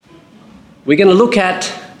We're going to look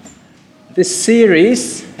at this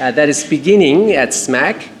series that is beginning at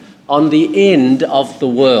SMAC on the end of the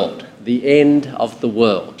world, the end of the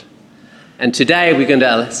world. And today we're going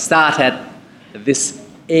to start at this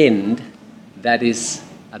end that is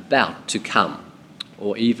about to come,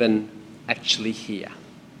 or even actually here.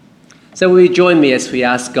 So will you join me as we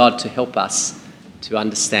ask God to help us to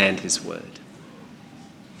understand His Word?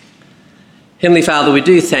 Heavenly Father, we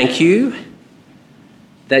do thank you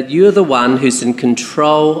that you're the one who's in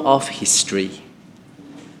control of history,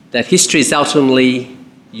 that history is ultimately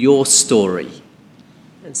your story.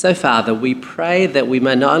 And so, Father, we pray that we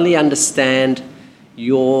may not only understand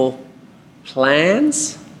your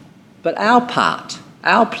plans, but our part,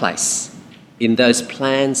 our place in those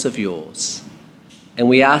plans of yours. And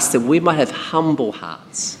we ask that we might have humble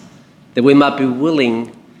hearts, that we might be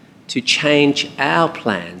willing to change our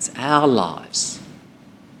plans, our lives,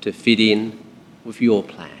 to fit in with your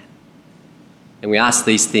plan. And we ask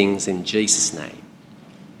these things in Jesus' name.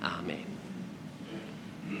 Amen.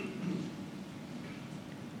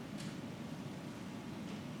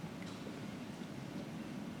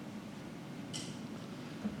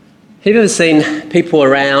 Have you ever seen people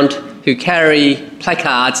around who carry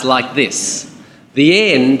placards like this?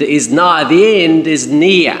 The end is nigh, the end is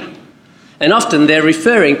near. And often they're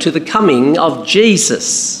referring to the coming of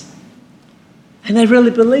Jesus. And they really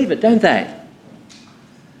believe it, don't they?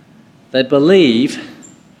 They believe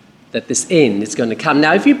that this end is going to come.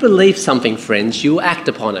 Now, if you believe something, friends, you'll act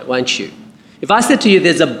upon it, won't you? If I said to you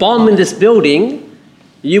there's a bomb in this building,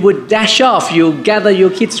 you would dash off. You'll gather your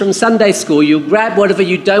kids from Sunday school. You'll grab whatever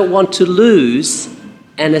you don't want to lose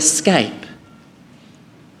and escape.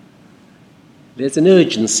 There's an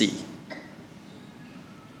urgency.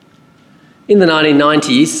 In the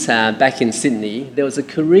 1990s, back in Sydney, there was a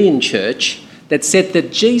Korean church that said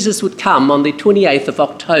that Jesus would come on the 28th of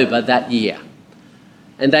October that year.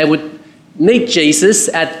 And they would meet Jesus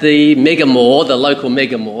at the mega mall, the local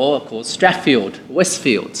mega mall called Strathfield,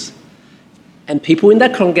 Westfields. And people in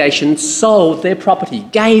that congregation sold their property,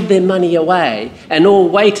 gave their money away, and all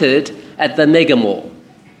waited at the mega mall.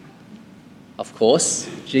 Of course,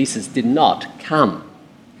 Jesus did not come.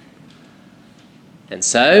 And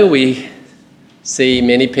so we see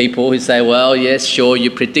many people who say, well, yes, sure, you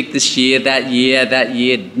predict this year, that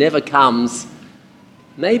year never comes.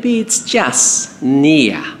 Maybe it's just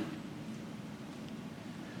near.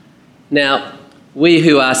 Now, we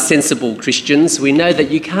who are sensible Christians, we know that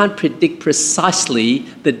you can't predict precisely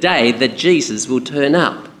the day that Jesus will turn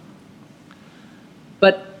up.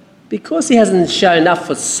 But because he hasn't shown up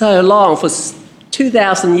for so long, for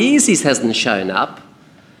 2,000 years he hasn't shown up,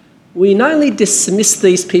 we not only dismiss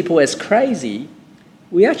these people as crazy,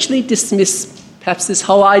 we actually dismiss perhaps this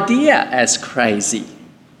whole idea as crazy.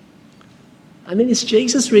 I mean, is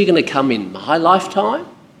Jesus really going to come in my lifetime?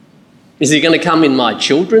 Is he going to come in my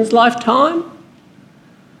children's lifetime?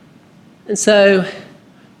 And so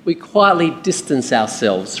we quietly distance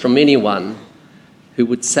ourselves from anyone who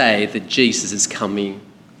would say that Jesus is coming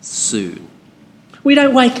soon. We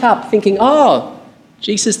don't wake up thinking, oh,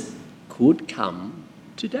 Jesus could come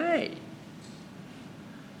today.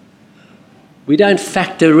 We don't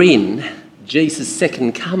factor in Jesus'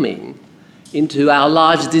 second coming into our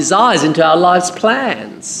lives' desires, into our lives'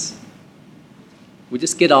 plans. We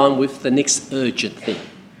just get on with the next urgent thing,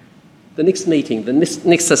 the next meeting, the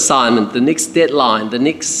next assignment, the next deadline,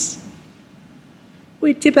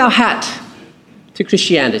 We tip our hat to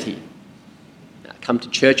Christianity. Come to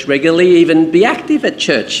church regularly, even be active at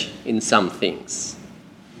church in some things.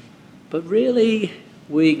 But really,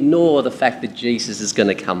 we ignore the fact that Jesus is going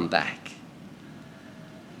to come back.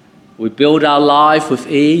 We build our life with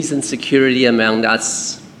ease and security among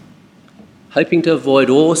us, hoping to avoid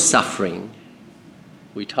all suffering.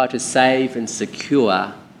 We try to save and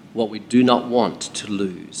secure what we do not want to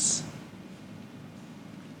lose.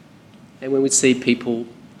 And when we see people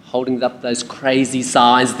holding up those crazy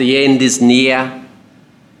signs, the end is near,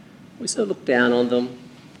 we sort of look down on them.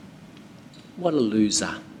 What a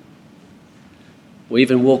loser. We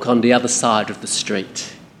even walk on the other side of the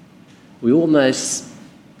street. We're almost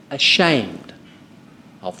ashamed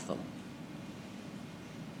of them.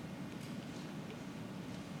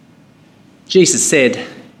 Jesus said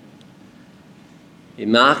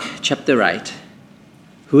in Mark chapter 8,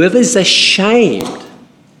 whoever is ashamed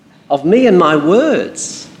of me and my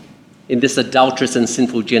words in this adulterous and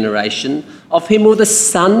sinful generation, of him will the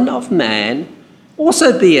Son of Man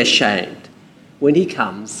also be ashamed when he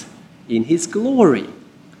comes in his glory,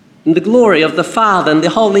 in the glory of the Father and the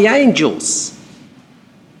holy angels.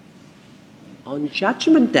 On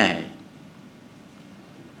Judgment Day,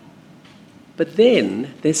 But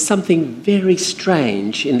then there's something very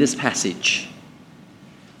strange in this passage.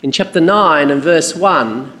 In chapter 9 and verse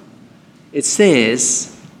 1, it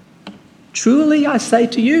says, "Truly I say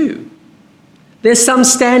to you, there's some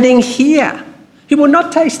standing here who will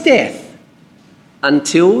not taste death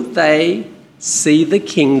until they see the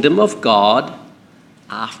kingdom of God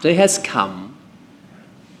after it has come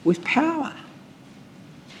with power."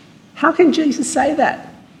 How can Jesus say that?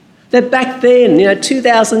 That back then,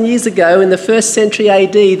 2,000 years ago in the 1st century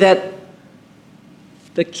AD, that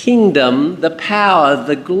the kingdom, the power,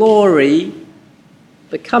 the glory,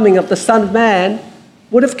 the coming of the Son of Man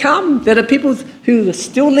would have come. There are people who are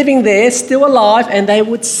still living there, still alive, and they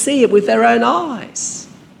would see it with their own eyes.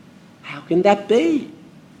 How can that be?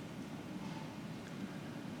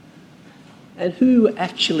 And who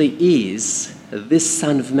actually is this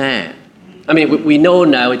Son of Man? I mean, we all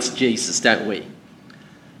know it's Jesus, don't we?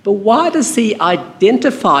 But why does he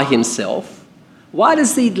identify himself? Why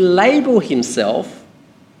does he label himself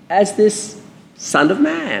as this Son of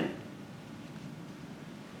Man?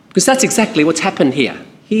 Because that's exactly what's happened here.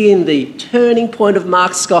 Here in the turning point of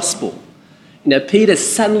Mark's Gospel, Peter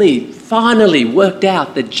finally worked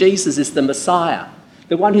out that Jesus is the Messiah,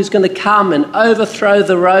 the one who's going to come and overthrow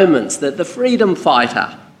the Romans, the freedom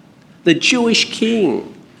fighter, the Jewish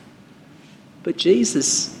king. But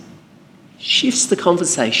Jesus shifts the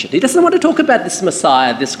conversation. He doesn't want to talk about this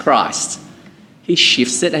Messiah, this Christ. He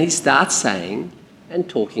shifts it and he starts saying and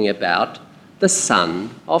talking about the Son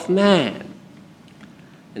of Man.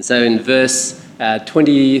 And so in verse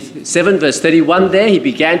 27, verse 31 there, he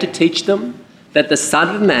began to teach them that the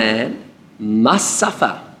Son of Man must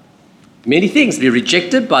suffer many things, be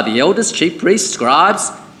rejected by the elders, chief priests,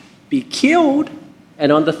 scribes, be killed,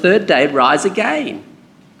 and on the third day rise again.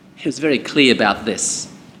 He was very clear about this.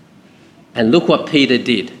 And look what Peter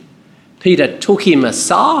did. Peter took him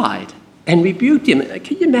aside and rebuked him.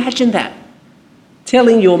 Can you imagine that?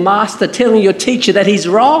 Telling your master, telling your teacher that he's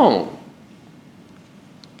wrong.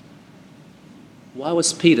 Why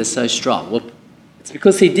was Peter so strong? Well, it's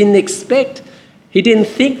because he didn't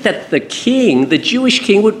think that the king, the Jewish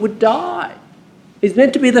king, would die. He's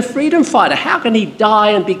meant to be the freedom fighter. How can he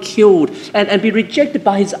die and be killed and be rejected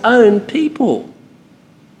by his own people?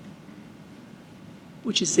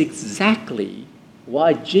 Which is exactly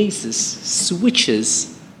why Jesus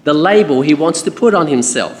switches the label he wants to put on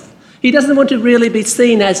himself. He doesn't want to really be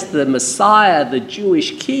seen as the Messiah, the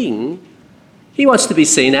Jewish king. He wants to be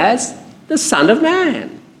seen as the Son of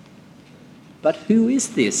Man. But who is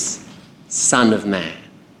this Son of Man?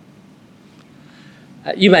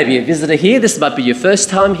 You may be a visitor here. This might be your first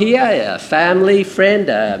time here. A family,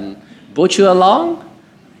 friend brought you along.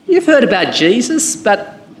 You've heard about Jesus,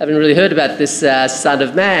 but haven't really heard about this Son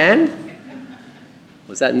of Man.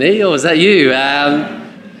 Was that me or was that you?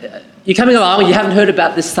 You're coming along and you haven't heard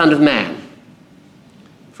about this Son of Man.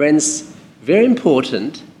 Friends, very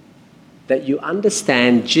important that you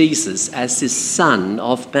understand Jesus as this Son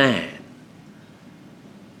of Man.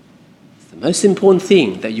 It's the most important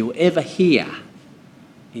thing that you'll ever hear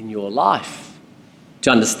in your life to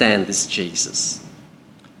understand this Jesus.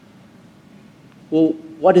 Well,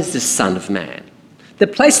 what is this Son of Man? The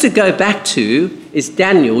place to go back to is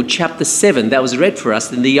Daniel chapter 7 that was read for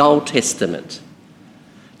us in the Old Testament.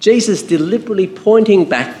 Jesus deliberately pointing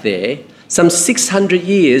back there some 600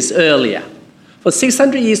 years earlier. For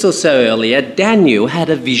 600 years or so earlier, Daniel had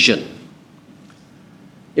a vision.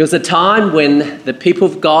 It was a time when the people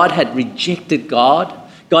of God had rejected God.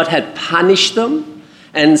 God had punished them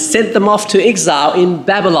and sent them off to exile in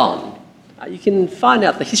Babylon. You can find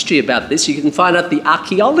out the history about this. You can find out the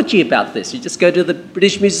archaeology about this. You just go to the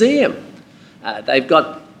British Museum. They've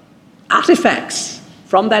got artefacts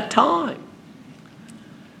from that time.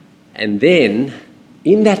 And then,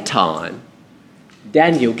 in that time,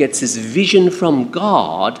 Daniel gets this vision from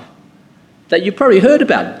God that you probably heard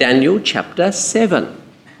about, Daniel chapter 7.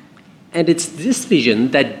 And it's this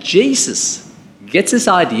vision that Jesus gets this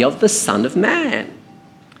idea of the Son of Man.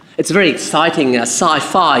 It's a very exciting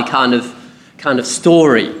sci-fi kind of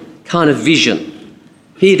story, kind of vision.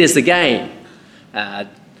 Here it is again. I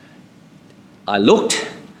looked,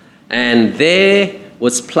 and there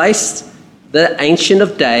was placed the Ancient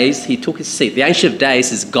of Days. He took his seat. The Ancient of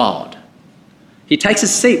Days is God. He takes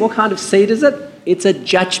his seat. What kind of seat is it? It's a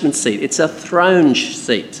judgment seat. It's a throne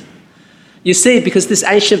seat. You see, because this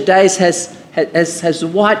Ancient of Days has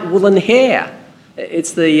white woolen hair.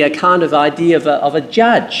 It's the kind of idea of a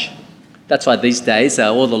judge. That's why these days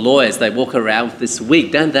all the lawyers, they walk around with this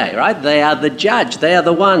wig, don't they, right? They are the judge. They are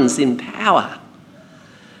the ones in power.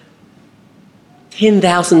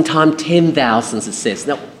 10,000 times 10,000, it says.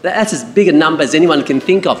 Now, that's as big a number as anyone can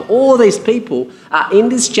think of. All these people are in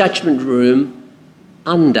this judgment room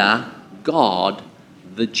under God,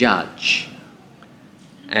 the judge.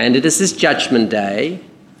 And it is this judgment day,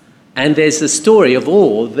 and there's the story of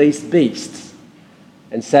all these beasts.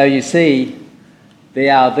 And so you see,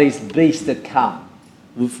 there are these beasts that come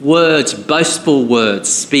with words, boastful words,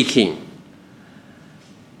 speaking.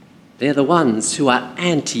 They're the ones who are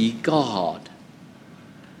anti-God.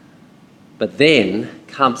 But then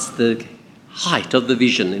comes the height of the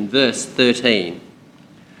vision in verse 13.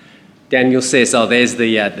 Daniel says, there's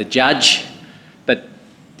the judge. But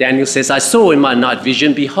Daniel says, I saw in my night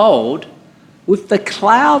vision, behold, with the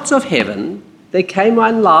clouds of heaven, there came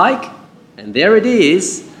one like, and there it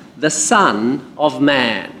is, the Son of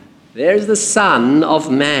Man. There's the Son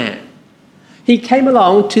of Man. He came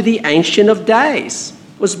along to the Ancient of Days,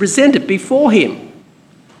 was presented before him.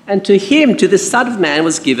 And to him, to the Son of Man,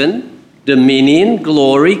 was given dominion,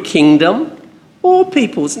 glory, kingdom. All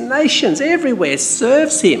peoples, nations, everywhere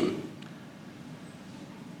serves him.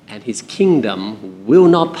 And his kingdom will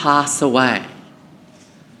not pass away.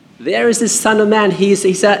 There is this Son of Man.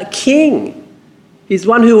 He's a king. He's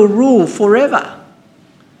one who will rule forever.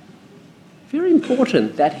 Very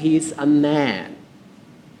important that he is a man.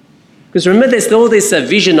 Because remember, there's all this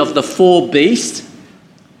vision of the four beasts.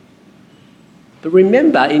 But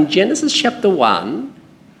remember, in Genesis chapter 1,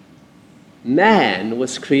 man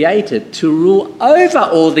was created to rule over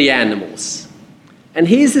all the animals. And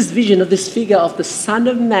here's this vision of this figure of the Son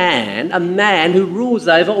of Man, a man who rules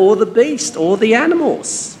over all the beasts, all the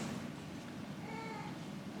animals.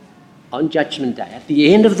 On Judgment Day, at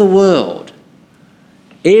the end of the world,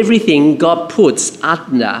 everything God puts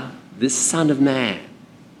under this Son of Man.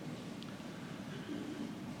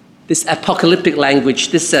 This apocalyptic language,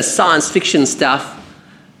 this science fiction stuff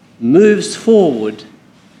moves forward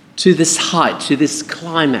to this height, to this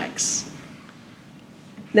climax.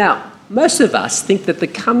 Now, most of us think that the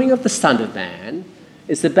coming of the Son of Man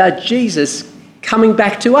is about Jesus coming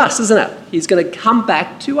back to us, isn't it? He's going to come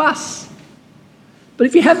back to us. But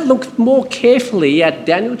if you have a look more carefully at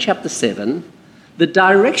Daniel chapter 7, the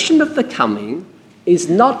direction of the coming is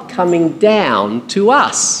not coming down to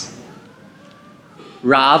us.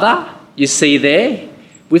 Rather, you see there,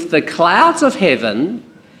 with the clouds of heaven,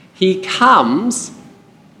 he comes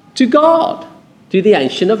to God, to the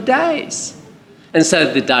Ancient of Days. And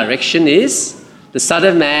so the direction is the Son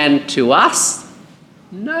of Man to us?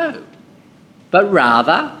 No. But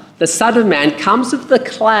rather, the Son of Man comes with the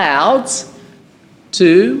clouds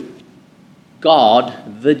to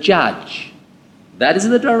God, the Judge. That is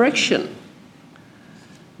the direction.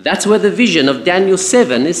 That's where the vision of Daniel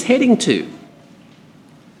 7 is heading to.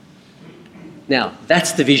 Now,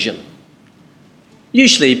 that's the vision.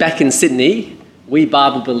 Usually, back in Sydney, we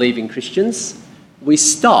Bible-believing Christians, we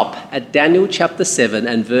stop at Daniel chapter 7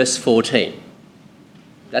 and verse 14.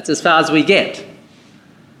 That's as far as we get.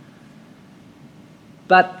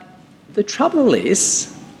 But the trouble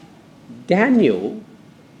is, Daniel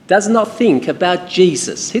does not think about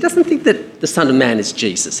Jesus. He doesn't think that the Son of Man is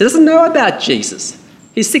Jesus. He doesn't know about Jesus.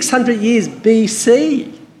 He's 600 years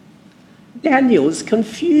BC. Daniel is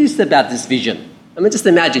confused about this vision. I mean, just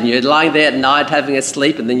imagine you're lying there at night having a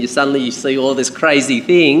sleep and then you suddenly see all these crazy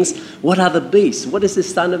things. What are the beasts? What is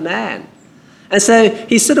this Son of Man? And so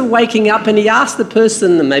he's sort of waking up and he asks the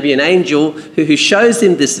person, maybe an angel, who shows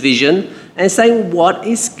him this vision and saying, what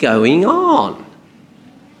is going on?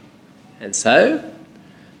 And so,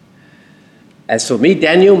 as for me,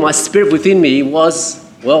 Daniel, my spirit within me was,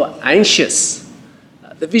 anxious.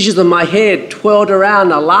 The visions of my head twirled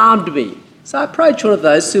around, alarmed me. So I approached one of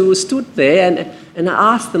those who stood there and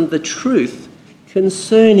I asked them the truth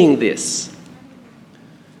concerning this.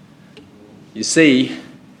 You see,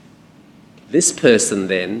 this person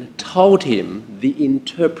then told him the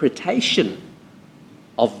interpretation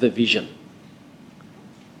of the vision.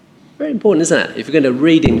 Very important, isn't it? If you're going to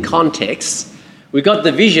read in context, we got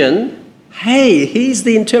the vision. Hey, here's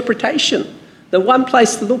the interpretation. The one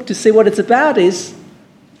place to look to see what it's about is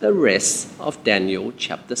the rest of Daniel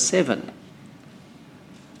chapter 7.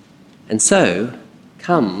 And so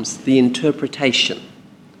comes the interpretation.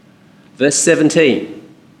 Verse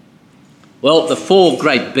 17. Well, the four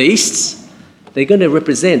great beasts, they're going to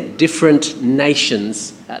represent different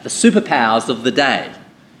nations, the superpowers of the day.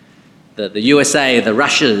 The USA, the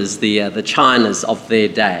Russias, the Chinas of their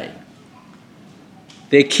day.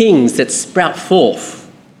 They're kings that sprout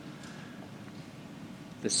forth.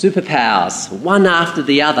 The superpowers, one after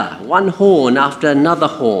the other, one horn after another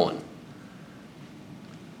horn.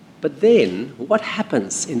 But then, what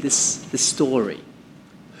happens in this story?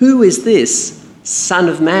 Who is this Son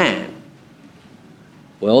of Man?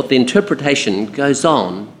 Well, the interpretation goes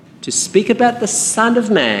on to speak about the Son of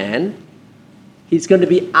Man. He's going to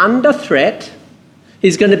be under threat.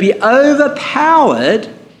 He's going to be overpowered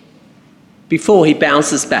before he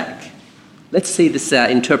bounces back. Let's see this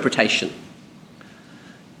interpretation.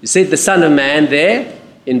 You see the Son of Man there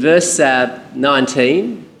in verse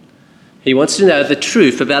 19. He wants to know the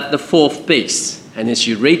truth about the fourth beast. And as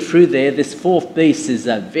you read through there, this fourth beast is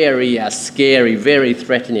very scary, very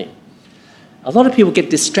threatening. A lot of people get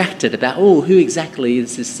distracted about, who exactly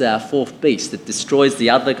is this fourth beast that destroys the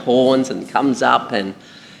other horns and comes up and,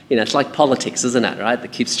 it's like politics, isn't it, right?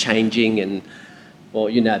 That keeps changing and, well,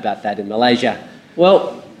 you know about that in Malaysia.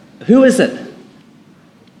 Well, who is it?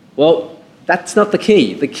 Well, that's not the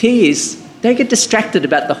key. The key is, don't get distracted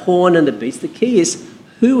about the horn and the beast. The key is,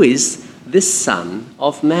 who is this Son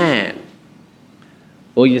of Man?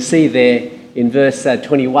 Well, you see there in verse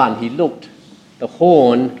 21, he looked, the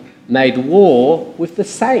horn made war with the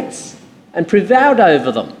saints and prevailed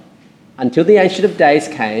over them until the Ancient of Days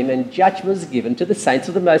came and judgment was given to the saints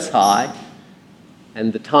of the Most High,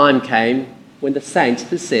 and the time came when the saints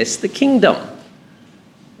possessed the kingdom.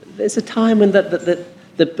 There's a time when the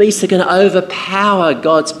beasts are going to overpower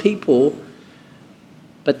God's people,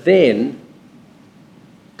 but then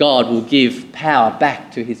God will give power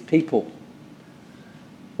back to his people.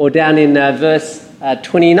 Or down in verse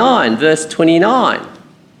 29.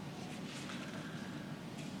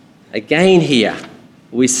 Again here,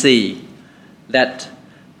 we see that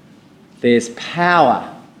there's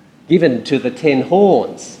power given to the 10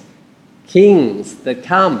 horns, kings that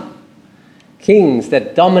come, kings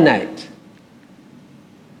that dominate.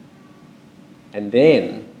 And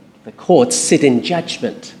then the courts sit in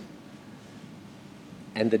judgment.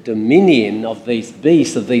 And the dominion of these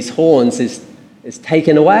beasts, of these horns, is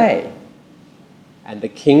taken away. And the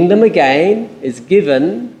kingdom again is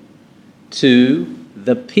given to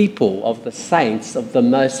the people of the saints of the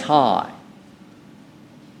Most High.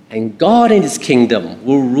 And God and his kingdom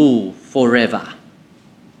will rule forever.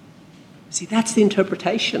 See, that's the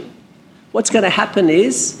interpretation. What's going to happen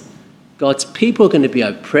is God's people are going to be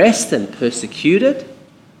oppressed and persecuted,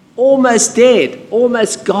 almost dead,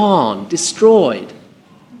 almost gone, destroyed.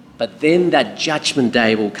 But then that judgment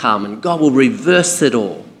day will come and God will reverse it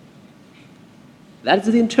all. That is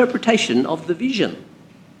the interpretation of the vision.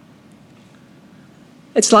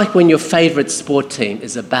 It's like when your favourite sport team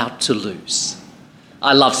is about to lose.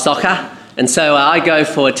 I love soccer, and so I go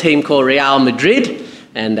for a team called Real Madrid.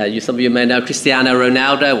 And some of you may know Cristiano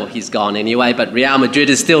Ronaldo. Well, he's gone anyway, but Real Madrid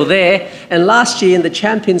is still there. And last year in the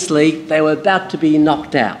Champions League, they were about to be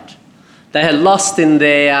knocked out. They had lost in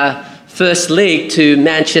their first league to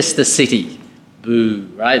Manchester City. Boo,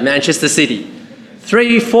 right? Manchester City.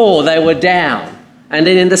 3-4, they were down. And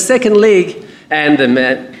then in the second league, and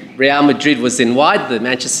Real Madrid was in white, the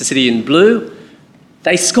Manchester City in blue,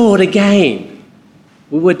 they scored again.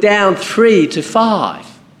 We were down 3-5.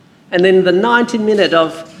 And then the 90th minute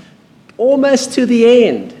of almost to the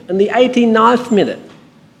end, in the 89th minute,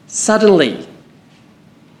 suddenly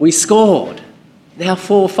we scored. Now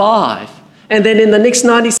 4-5. And then in the next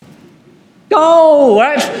 90 goal,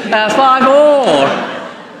 right? 5-4.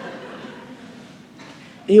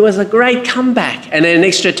 It was a great comeback. And then in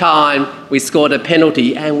extra time, we scored a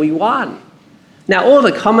penalty and we won. Now, all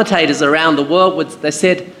the commentators around the world, they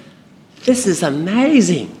said, this is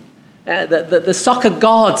amazing. The soccer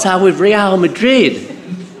gods are with Real Madrid.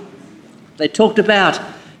 They talked about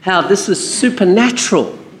how this was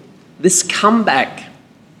supernatural, this comeback.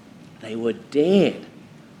 They were dead.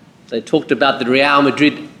 They talked about the Real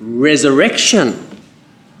Madrid resurrection.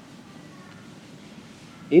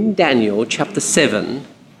 In Daniel chapter 7,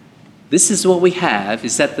 this is what we have,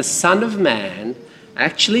 is that the Son of Man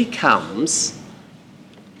actually comes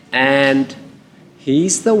and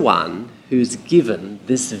he's the one who's given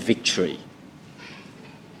this victory.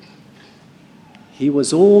 He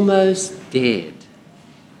was almost dead,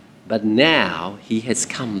 but now he has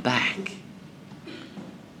come back.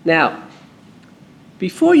 Now,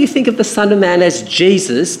 before you think of the Son of Man as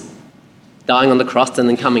Jesus dying on the cross and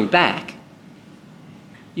then coming back,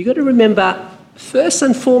 you've got to remember, first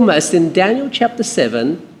and foremost, in Daniel chapter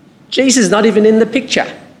 7, Jesus is not even in the picture.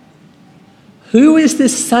 Who is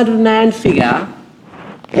this Son of Man figure?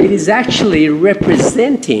 It is actually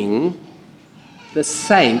representing the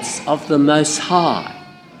saints of the Most High.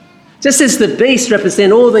 Just as the beasts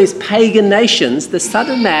represent all these pagan nations, the Son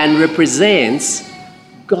of Man represents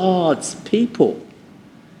God's people.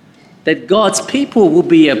 That God's people will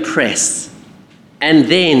be oppressed and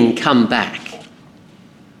then come back.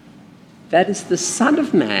 That is, the Son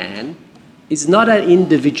of Man is not an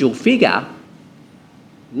individual figure.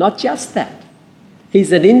 Not just that.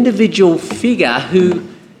 He's an individual figure who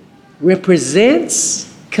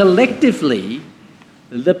represents collectively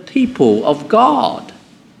the people of God.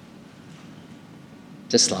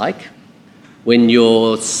 Just like when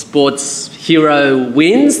your sports hero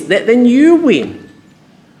wins, then you win.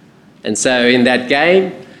 And so in that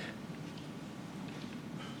game,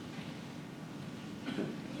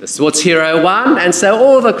 the sports hero won, and so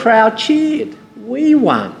all the crowd cheered. We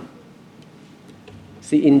won.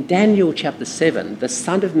 See, in Daniel chapter 7, the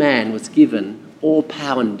Son of Man was given all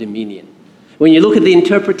power and dominion. When you look at the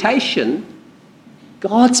interpretation,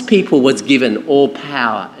 God's people was given all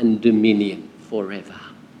power and dominion forever.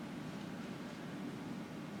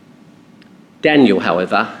 Daniel,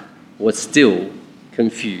 however, was still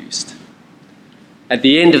confused. At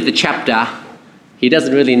the end of the chapter, he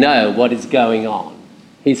doesn't really know what is going on.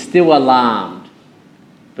 He's still alarmed,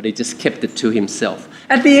 but he just kept it to himself.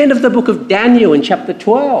 At the end of the book of Daniel in chapter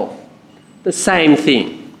 12, the same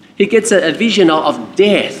thing. He gets a vision of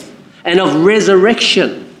death and of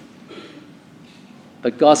resurrection.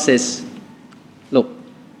 But God says, look,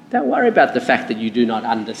 don't worry about the fact that you do not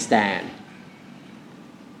understand.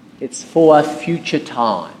 It's for a future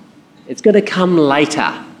time. It's going to come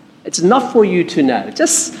later. It's not for you to know.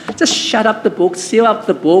 Just shut up the book, seal up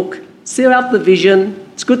the book, seal up the vision.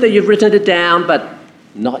 It's good that you've written it down, but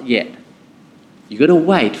not yet. You've got to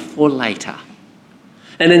wait for later.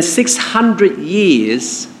 And then 600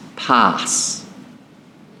 years pass.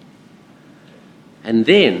 And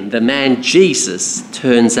then the man Jesus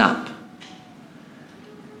turns up.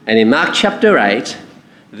 And in Mark chapter 8,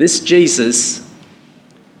 this Jesus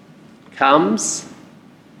comes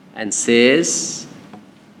and says,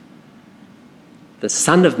 the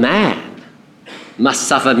Son of Man must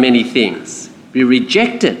suffer many things, be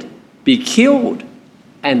rejected, be killed,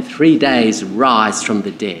 and 3 days rise from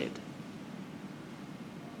the dead.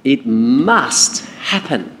 It must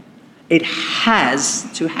happen. It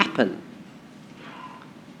has to happen.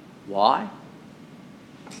 Why?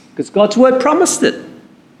 Because God's word promised it.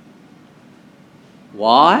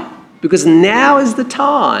 Why? Because now is the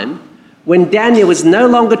time when Daniel is no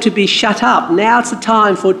longer to be shut up. Now it's the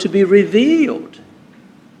time for it to be revealed.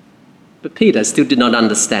 But Peter still did not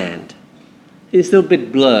understand. He's still a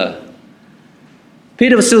bit blur.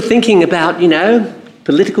 Peter was still thinking about,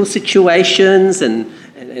 political situations and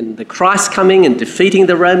the Christ coming and defeating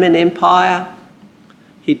the Roman Empire.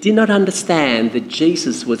 He did not understand that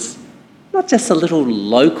Jesus was not just a little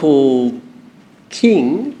local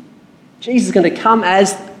king. Jesus is going to come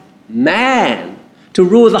as man to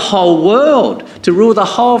rule the whole world, to rule the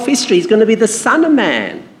whole of history. He's going to be the Son of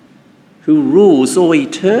Man who rules all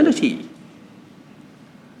eternity.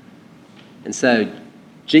 And so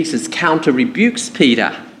Jesus counter-rebukes Peter.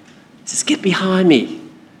 He says, get behind me.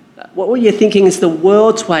 What you're thinking is the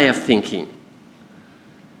world's way of thinking.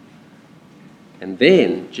 And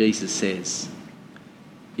then Jesus says,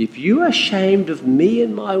 if you are ashamed of me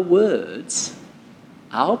and my words,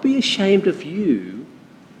 I'll be ashamed of you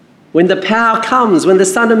when the power comes, when the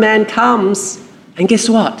Son of Man comes. And guess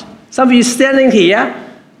what? Some of you standing here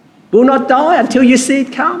will not die until you see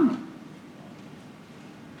it come.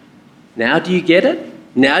 Now do you get it?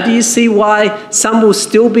 Now do you see why some will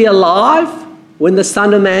still be alive when the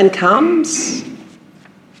Son of Man comes?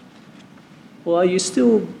 Well, you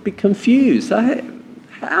still be confused.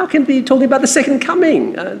 How can we be talking about the second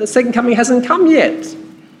coming? The second coming hasn't come yet.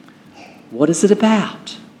 What is it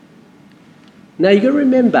about? Now you've got to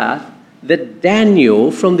remember that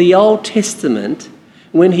Daniel from the Old Testament,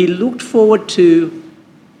 when he looked forward to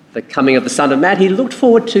the coming of the Son of Man, he looked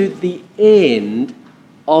forward to the end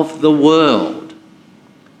of the world.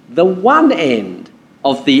 The one end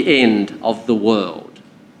of the end of the world.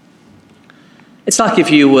 It's like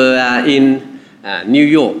if you were in New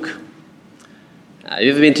York.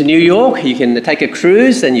 You ever been to New York? You can take a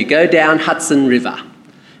cruise and you go down Hudson River.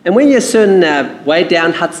 And when you're a certain way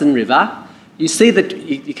down Hudson River, you see that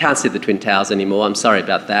you can't see the Twin Towers anymore. I'm sorry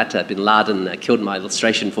about that. Bin Laden killed my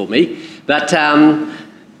illustration for me. But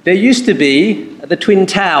there used to be the Twin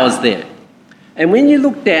Towers there. And when you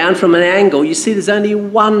look down from an angle, you see there's only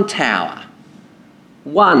one tower,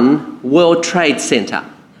 one World Trade Center.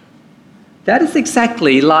 That is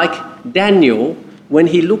exactly like Daniel when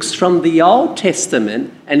he looks from the Old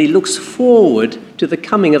Testament and he looks forward to the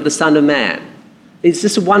coming of the Son of Man. It's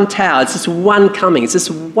just one tower, it's just one coming, it's just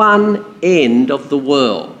one end of the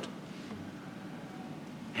world.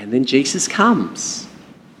 And then Jesus comes.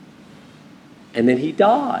 And then he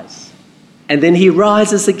dies. And then he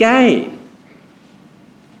rises again.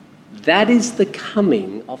 That is the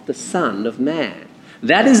coming of the Son of Man.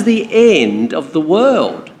 That is the end of the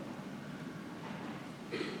world.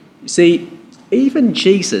 You see, even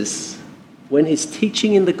Jesus, when he's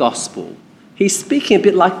teaching in the gospel, he's speaking a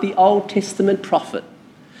bit like the Old Testament prophet,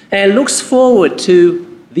 and looks forward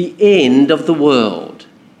to the end of the world.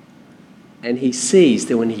 And he sees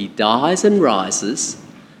that when he dies and rises,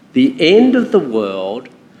 the end of the world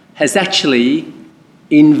has actually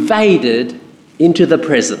invaded into the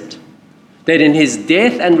present. That in his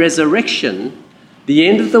death and resurrection, the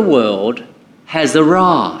end of the world has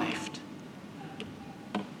arrived.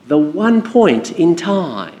 The one point in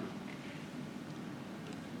time.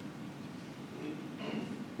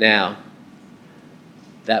 Now,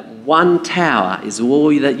 that one tower is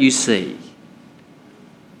all that you see.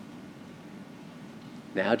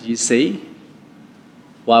 Now, do you see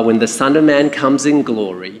why when the Son of Man comes in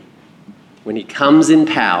glory, when he comes in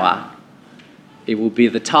power, it will be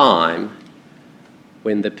the time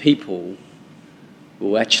when the people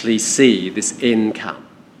will actually see this end come.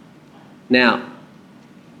 Now,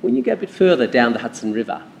 when you go a bit further down the Hudson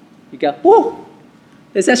River, you go, whoa,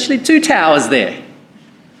 there's actually two towers there.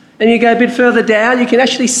 And you go a bit further down, you can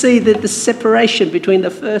actually see the separation between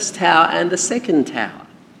the first tower and the second tower.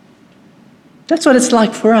 That's what it's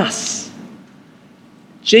like for us.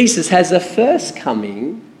 Jesus has a first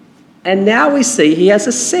coming, and now we see he has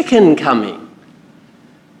a second coming.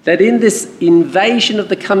 That in this invasion of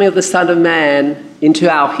the coming of the Son of Man into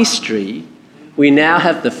our history, we now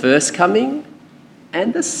have the first coming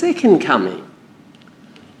and the second coming.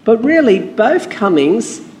 But really, both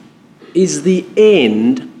comings is the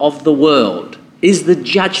end of the world, is the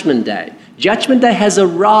Judgment Day. Judgment Day has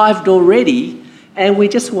arrived already, and we're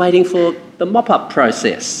just waiting for the mop-up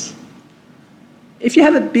process. If you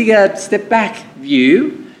have a bigger step-back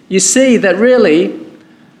view, you see that really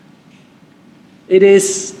it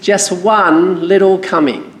is just one little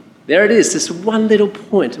coming. There it is, just one little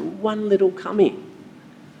point, one little coming.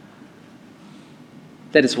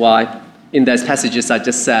 That is why in those passages I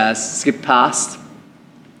just skipped past,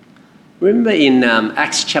 remember in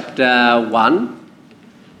Acts chapter 1,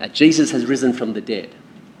 that Jesus has risen from the dead.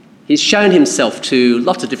 He's shown himself to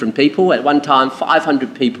lots of different people, at one time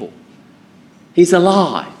 500 people. He's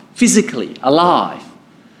alive, physically alive.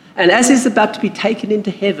 And as he's about to be taken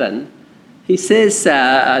into heaven, he says,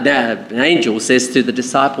 an angel says to the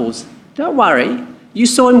disciples, don't worry, you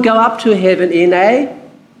saw him go up to heaven in a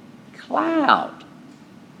cloud.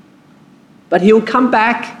 But he'll come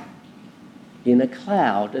back in a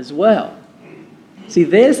cloud as well. See,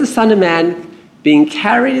 there's the Son of Man being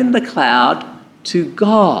carried in the cloud to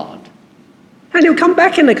God. And he'll come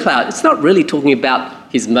back in the cloud. It's not really talking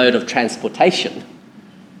about his mode of transportation.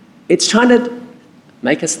 It's trying to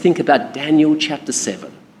make us think about Daniel chapter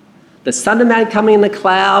 7. The Son of Man coming in the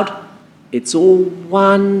cloud, it's all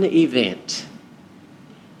one event.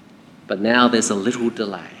 But now there's a little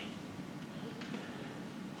delay.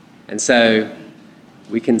 And so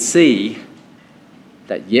we can see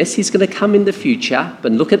that yes, he's going to come in the future,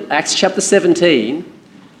 but look at Acts chapter 17.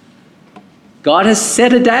 God has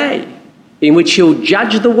set a day in which he'll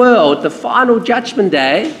judge the world, the final judgment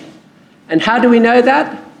day. And how do we know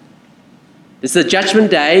that? This is the judgment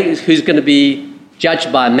day who's going to be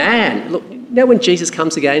judged by man. Look, you know when Jesus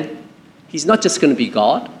comes again, he's not just going to be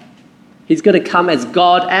God. He's going to come as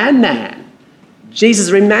God and man.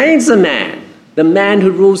 Jesus remains a man, the man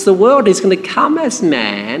who rules the world. He's going to come as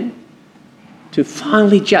man to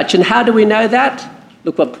finally judge. And how do we know that?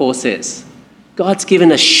 Look what Paul says. God's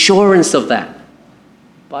given assurance of that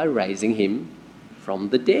by raising him from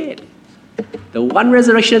the dead. The one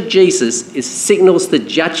resurrection of Jesus signals the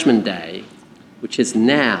judgment day, which has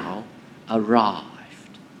now arrived.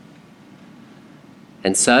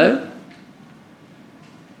 And so,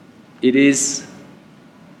 it is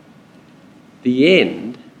the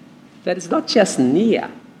end that is not just near,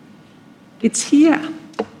 it's here.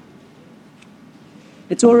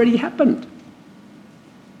 It's already happened.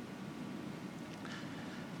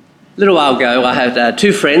 A little while ago, I had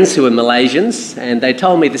two friends who were Malaysians, and they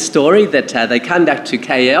told me the story that they came back to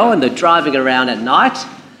KL and they're driving around at night,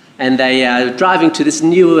 and they are driving to this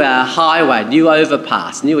new highway, new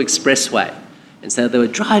overpass, new expressway. And so they were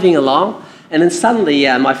driving along, and then suddenly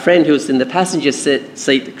my friend who was in the passenger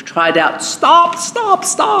seat cried out, "Stop, stop,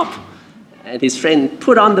 stop!" And his friend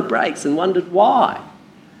put on the brakes and wondered why.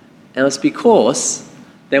 And it was because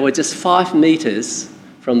they were just 5 meters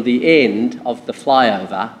from the end of the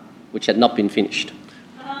flyover, which had not been finished.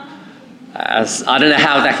 I don't know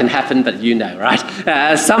how that can happen, but you know,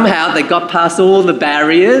 right? Somehow they got past all the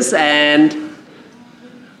barriers, and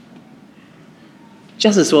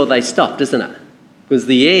just as well they stopped, isn't it? Because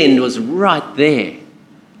the end was right there.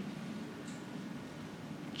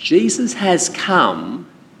 Jesus has come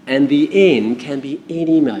and the end can be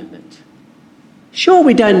any moment. Sure,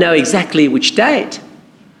 we don't know exactly which date,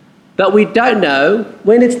 but we don't know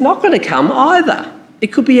when it's not going to come either. It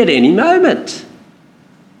could be at any moment.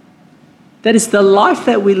 That is the life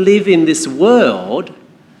that we live in this world.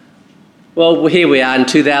 Well, here we are in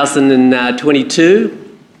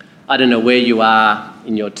 2022. I don't know where you are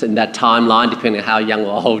in that timeline, depending on how young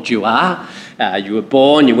or old you are. You were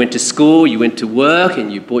born, you went to school, you went to work,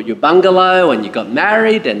 and you bought your bungalow, and you got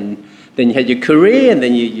married, and then you had your career, and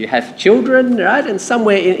then you have children, right? And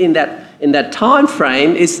somewhere in that time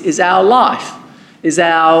frame is our life, is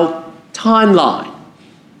our timeline.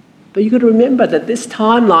 But you've got to remember that this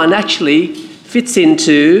timeline actually fits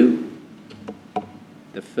into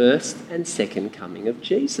the first and second coming of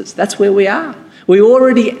Jesus. That's where we are. We're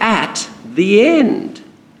already at the end.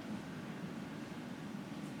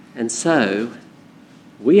 And so,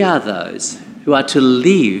 we are those who are to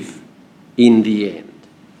live in the end.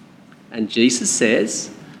 And Jesus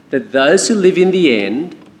says that those who live in the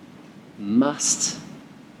end must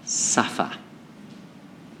suffer.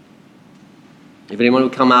 If anyone will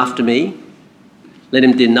come after me, let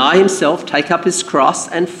him deny himself, take up his cross,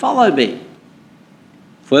 and follow me.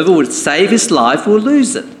 Whoever would save his life will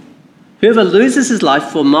lose it. Whoever loses his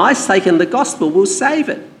life for my sake and the gospel will save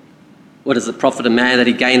it. What does it profit a man that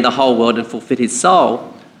he gain the whole world and forfeit his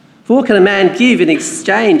soul? For what can a man give in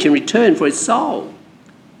exchange in return for his soul?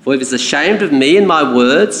 For if he is ashamed of me and my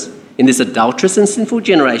words in this adulterous and sinful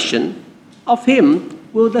generation, of him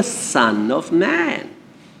will the Son of Man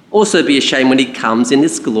also be ashamed when he comes in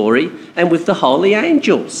his glory and with the holy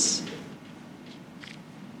angels.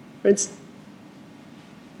 Friends,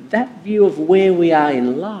 that view of where we are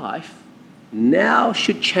in life now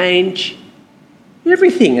should change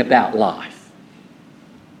everything about life.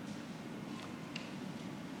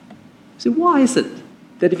 So why is it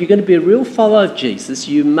that if you're going to be a real follower of Jesus,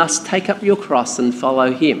 you must take up your cross and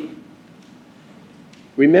follow him?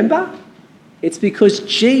 Remember, it's because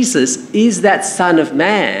Jesus is that Son of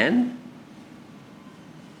Man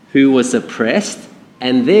who was oppressed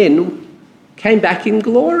and then came back in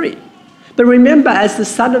glory. But remember, as the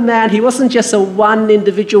Son of Man, he wasn't just a one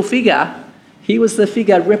individual figure. He was the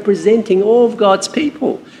figure representing all of God's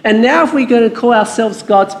people. And now if we're going to call ourselves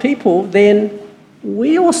God's people, then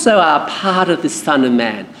we also are part of the Son of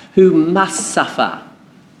Man who must suffer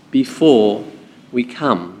before we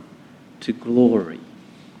come to glory.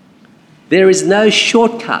 There is no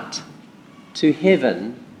shortcut to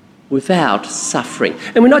heaven without suffering.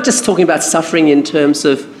 And we're not just talking about suffering in terms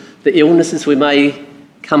of the illnesses we may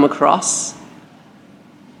come across.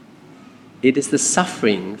 It is the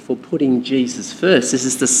suffering for putting Jesus first. This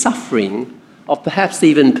is the suffering of perhaps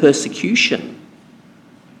even persecution.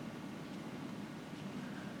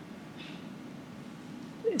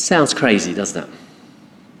 It sounds crazy, doesn't it?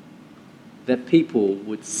 That people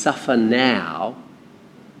would suffer now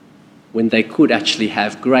when they could actually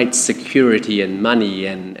have great security and money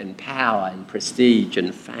and power and prestige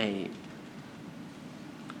and fame.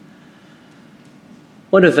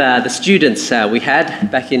 One of the students we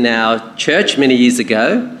had back in our church many years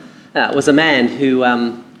ago was a man who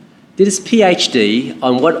did his PhD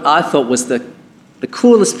on what I thought was the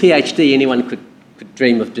coolest PhD anyone could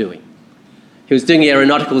dream of doing. He was doing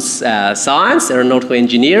aeronautical science, aeronautical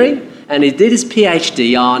engineering, and he did his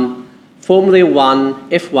PhD on Formula One,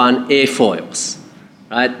 F1 airfoils.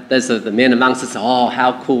 Right? Those are the men amongst us, oh,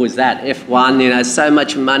 how cool is that? F1, so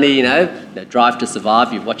much money, Drive to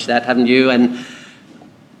Survive, you've watched that, haven't you? And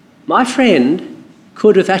my friend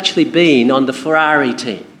could have actually been on the Ferrari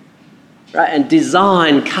team, right, and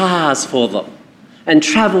designed cars for them and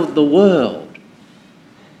travelled the world.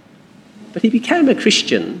 But he became a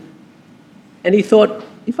Christian and he thought,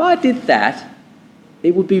 if I did that,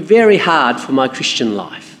 it would be very hard for my Christian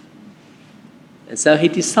life. And so he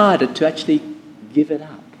decided to actually give it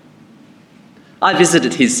up. I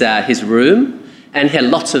visited his room, and he had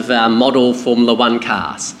lots of model Formula One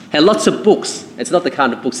cars. He had lots of books. It's not the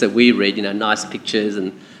kind of books that we read, nice pictures.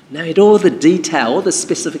 And no, he had all the detail, all the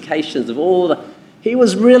specifications of all the... He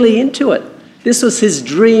was really into it. This was his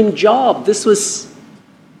dream job.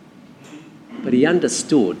 But he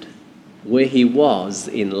understood where he was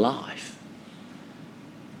in life.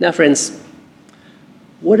 Now, friends,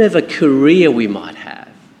 whatever career we might have,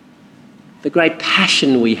 the great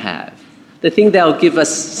passion we have, the thing that will give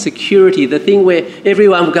us security, the thing where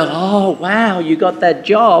everyone will go, oh, wow, you got that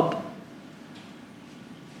job.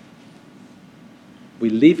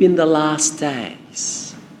 We live in the last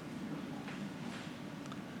days.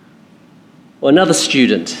 Or another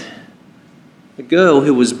student, a girl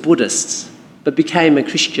who was Buddhist but became a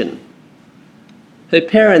Christian. Her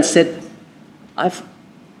parents said,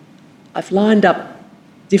 I've lined up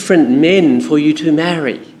different men for you to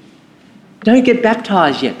marry. Don't get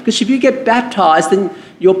baptised yet, because if you get baptised, then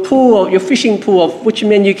your fishing pool of which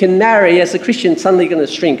men you can marry as a Christian is suddenly going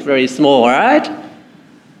to shrink very small, all right?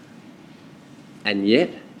 And yet,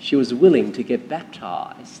 she was willing to get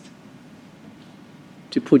baptised,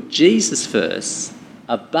 to put Jesus first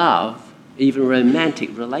above even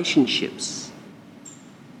romantic relationships.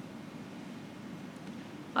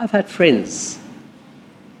 I've had friends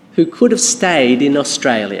who could have stayed in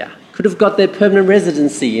Australia, could have got their permanent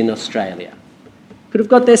residency in Australia, could have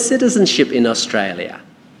got their citizenship in Australia,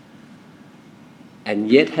 and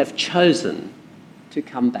yet have chosen to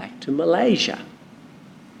come back to Malaysia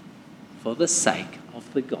for the sake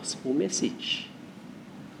of the gospel message.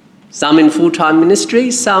 Some in full-time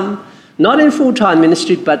ministry, some not in full-time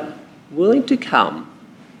ministry, but willing to come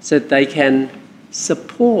so that they can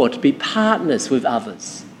support, be partners with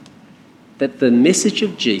others, that the message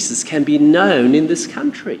of Jesus can be known in this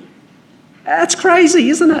country. That's crazy,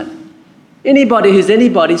 isn't it? Anybody who's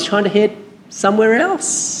anybody is trying to head somewhere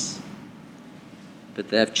else. But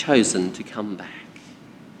they've chosen to come back.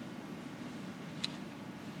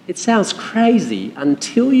 It sounds crazy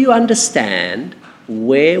until you understand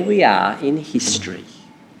where we are in history.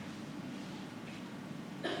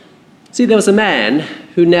 See, there was a man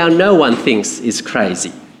who now no one thinks is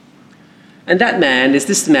crazy. And that man is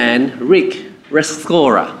this man, Rick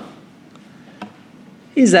Rescorla.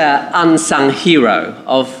 He's an unsung hero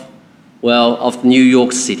of New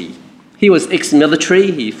York City. He was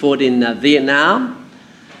ex-military. He fought in Vietnam.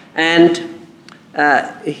 And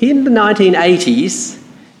in the 1980s,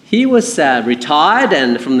 he was retired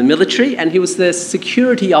and from the military, and he was the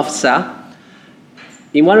security officer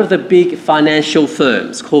in one of the big financial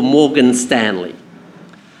firms called Morgan Stanley.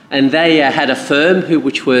 And they had a firm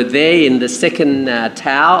which were there in the second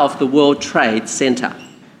tower of the World Trade Center.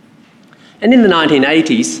 And in the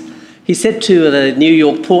 1980s, he said to the New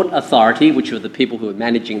York Port Authority, which were the people who were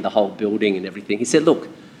managing the whole building and everything, he said, look,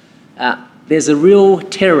 there's a real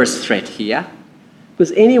terrorist threat here,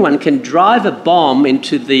 because anyone can drive a bomb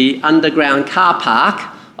into the underground car park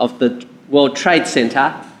of the World Trade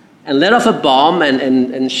Center and let off a bomb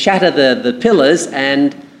and shatter the pillars,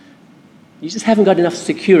 and you just haven't got enough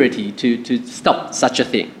security to stop such a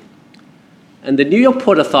thing. And the New York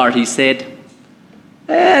Port Authority said,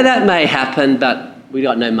 that may happen, but we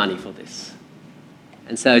got no money for this.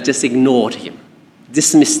 And so just ignored him,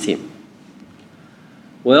 dismissed him.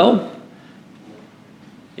 Well,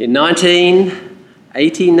 in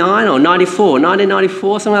 1989 or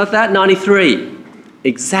 1994, something like that, 93,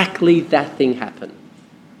 exactly that thing happened.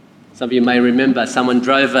 Some of you may remember someone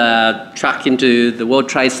drove a truck into the World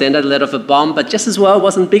Trade Center, let off a bomb, but just as well it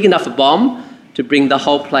wasn't big enough a bomb to bring the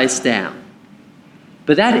whole place down.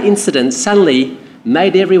 But that incident suddenly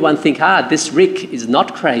made everyone think, this Rick is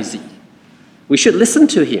not crazy. We should listen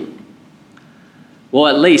to him. Well,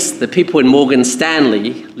 at least the people in Morgan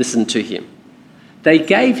Stanley listened to him. They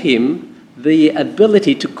gave him the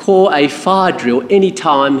ability to call a fire drill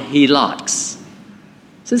anytime he likes.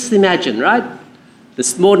 So just imagine, right?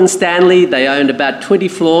 This Morgan Stanley, they owned about 20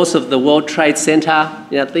 floors of the World Trade Center.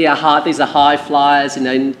 These are high flyers,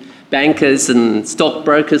 bankers and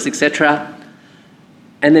stockbrokers, etc.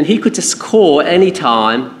 And then he could just call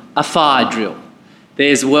anytime a fire drill.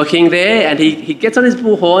 There's working there, and he gets on his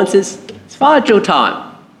bullhorn and says, it's fire drill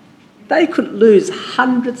time. They could lose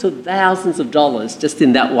hundreds of thousands of dollars just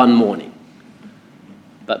in that one morning.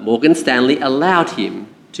 But Morgan Stanley allowed him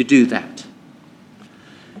to do that.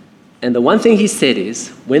 And the one thing he said is,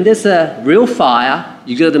 when there's a real fire,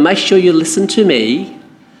 you've got to make sure you listen to me.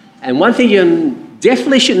 And one thing you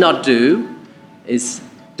definitely should not do is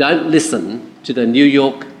don't listen to the New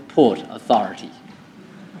York Port Authority.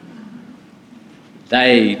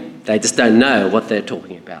 They just don't know what they're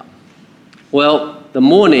talking about. Well, the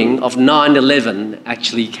morning of 9/11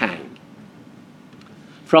 actually came.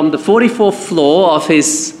 From the 44th floor of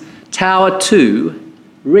his Tower 2,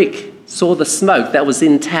 Rick saw the smoke that was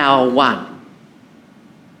in Tower 1.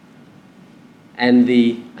 And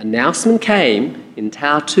the announcement came in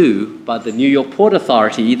Tower 2 by the New York Port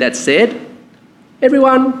Authority that said,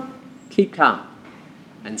 everyone, keep calm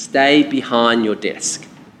and stay behind your desk.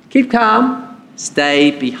 Keep calm,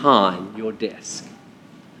 stay behind your desk.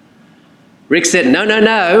 Rick said,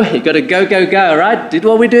 no, you've got to go, right? Did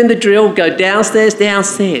what we do in the drill, go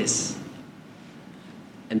downstairs.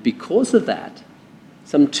 And because of that,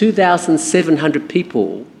 some 2,700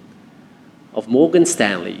 people of Morgan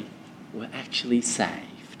Stanley were actually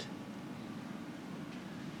saved.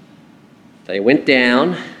 They went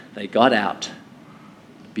down, they got out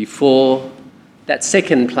before that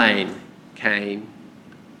second plane came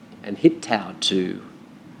and hit Tower 2,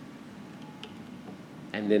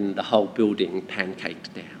 and then the whole building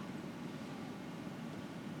pancaked down.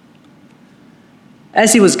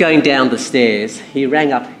 As he was going down the stairs, he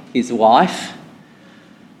rang up his wife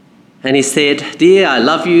and he said, "Dear, I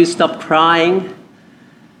love you, stop crying.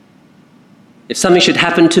 If something should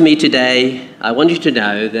happen to me today, I want you to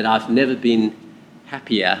know that I've never been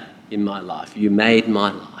happier in my life. You made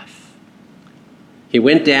my life." He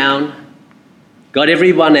went down, got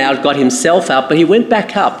everyone out, got himself up, but he went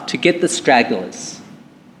back up to get the stragglers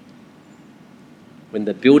when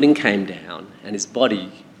the building came down and his body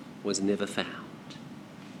was never found.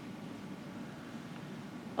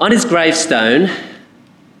 On his gravestone,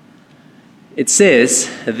 it says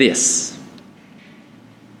this: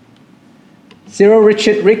 Cyril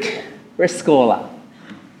Richard Rick Rescorla,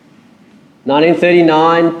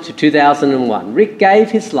 1939 to 2001. Rick gave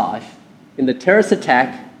his life in the terrorist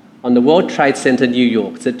attack on the World Trade Center, New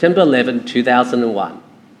York, September 11, 2001.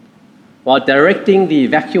 While directing the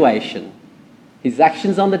evacuation, his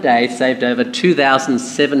actions on the day saved over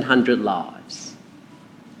 2,700 lives.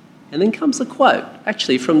 And then comes a quote,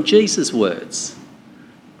 actually from Jesus' words: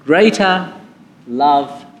 "Greater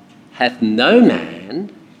love hath no man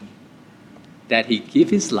that he give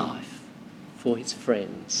his life for his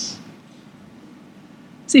friends."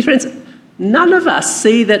 See, friends, none of us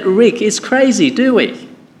see that Rick is crazy, do we?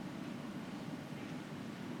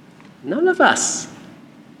 None of us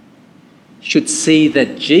should see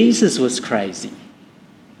that Jesus was crazy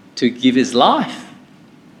to give his life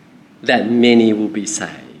that many will be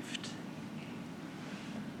saved.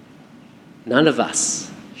 None of us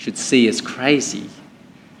should see as crazy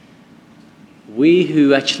we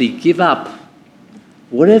who actually give up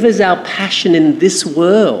whatever's our passion in this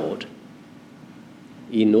world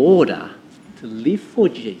in order to live for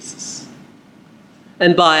Jesus.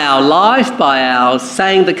 And by our life, by our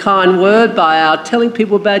saying the kind word, by our telling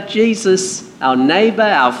people about Jesus, our neighbour,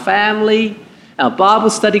 our family, our Bible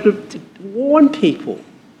study group, to warn people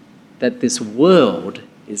that this world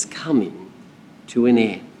is coming to an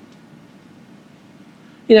end.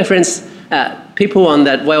 You know, friends, people on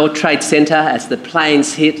that World Trade Center, as the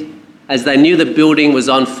planes hit, as they knew the building was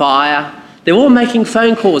on fire, they were all making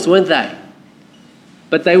phone calls, weren't they?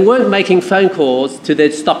 But they weren't making phone calls to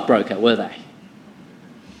their stockbroker, were they?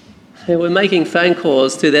 They were making phone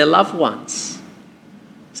calls to their loved ones.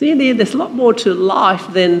 See, there's a lot more to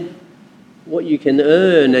life than what you can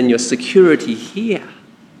earn and your security here.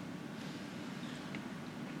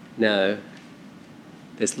 No,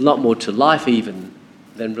 there's a lot more to life even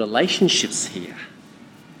than relationships here.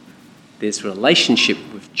 There's relationship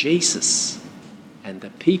with Jesus and the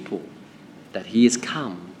people that he has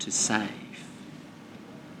come to save.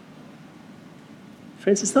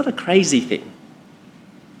 Friends, it's not a crazy thing.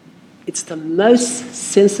 It's the most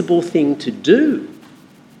sensible thing to do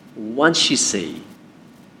once you see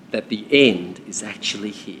that the end is actually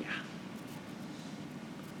here.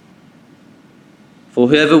 For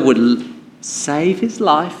whoever would save his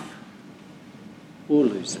life will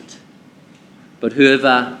lose it. But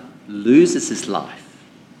whoever loses his life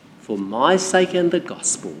for my sake and the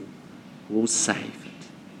gospel will save it.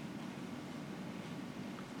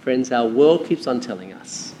 Friends, our world keeps on telling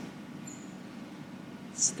us,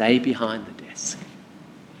 stay behind the desk.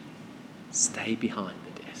 Stay behind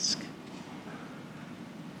the desk.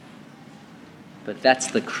 But that's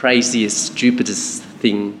the craziest, stupidest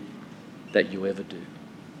thing that you ever do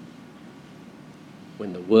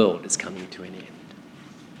when the world is coming to an end.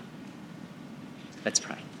 Let's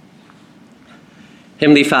pray.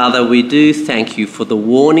 Heavenly Father, we do thank you for the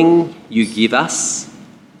warning you give us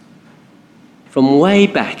from way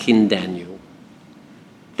back in Daniel,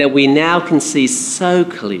 that we now can see so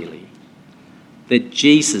clearly that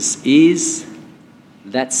Jesus is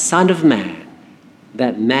that Son of Man,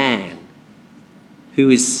 that man who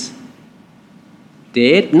is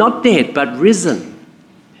dead, not dead, but risen,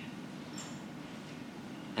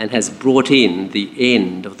 and has brought in the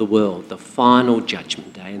end of the world, the final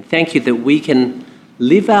judgment day. And thank you that we can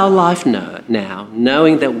live our life now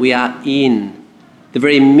knowing that we are in the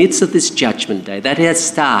very midst of this judgment day, that it has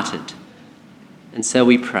started. And so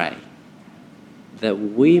we pray that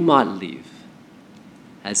we might live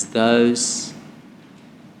as those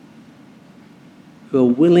who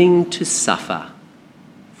are willing to suffer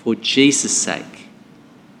for Jesus' sake,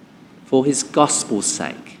 for his gospel's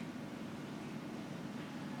sake,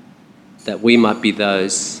 that we might be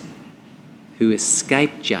those who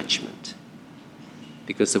escape judgment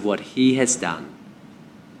because of what he has done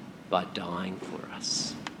by dying for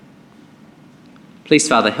us. Please,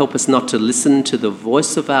 Father, help us not to listen to the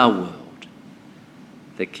voice of our world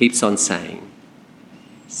that keeps on saying,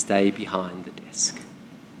 stay behind the desk.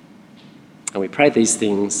 And we pray these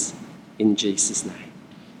things in Jesus' name.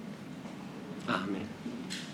 Amen.